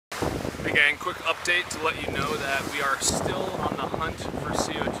Again, quick update to let you know that we are still on the hunt for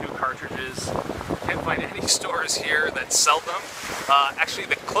CO2 cartridges. Can't find any stores here that sell them. Actually,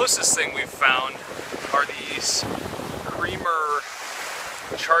 the closest thing we've found are these creamer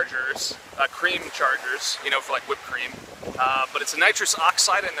chargers, cream chargers, you know, for like whipped cream. But it's a nitrous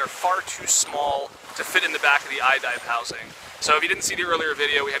oxide and they're far too small to fit in the back of the iDive housing. So if you didn't see the earlier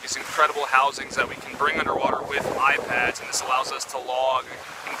video, we have these incredible housings that we can bring underwater with iPads, and this allows us to log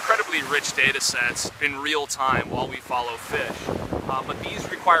incredibly rich data sets in real time while we follow fish. But these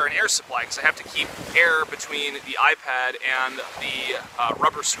require an air supply because I have to keep air between the iPad and the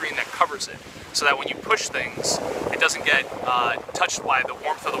rubber screen that covers it, so that when you push things, it doesn't get touched by the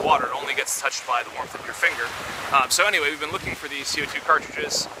warmth of the water, it only gets touched by the warmth of your finger. So anyway, we've been looking for these CO2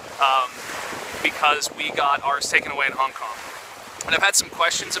 cartridges because we got ours taken away in Hong Kong. And I've had some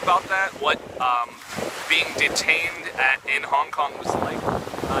questions about that, what being detained in Hong Kong was like.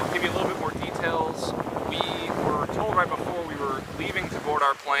 To give you a little bit more details, we were told right before we were leaving to board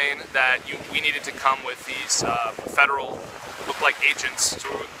our plane that we needed to come with these federal, look like agents.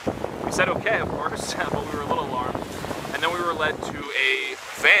 So we said okay, of course, but we were a little alarmed. And then we were led to a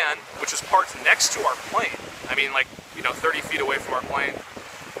van, which was parked next to our plane. I mean, like, you know, 30 feet away from our plane.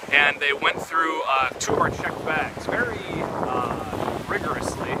 And they went through two of our checked bags very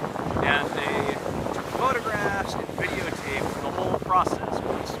rigorously, and they took photographs and videotaped the whole process,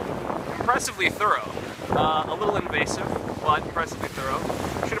 which was impressively thorough. A little invasive, but impressively thorough.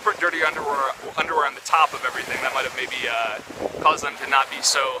 Should have put dirty underwear on the top of everything. That might have maybe caused them to not be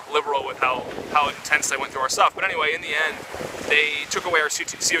so liberal with how intense they went through our stuff. But anyway, in the end, they took away our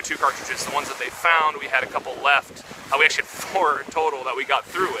CO2 cartridges, the ones that they found. We had a couple left. We actually had 4 total that we got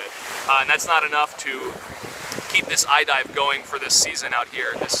through it. And that's not enough to keep this iDive going for this season out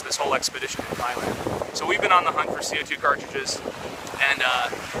here, this whole expedition in Thailand. So we've been on the hunt for CO2 cartridges, and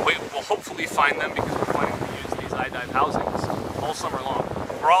we will hopefully find them because we're planning to use these iDive housings all summer long.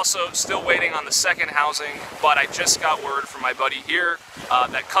 We're also still waiting on the second housing, but I just got word from my buddy here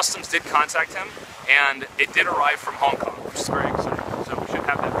that Customs did contact him, and it did arrive from Hong Kong, which is very exciting.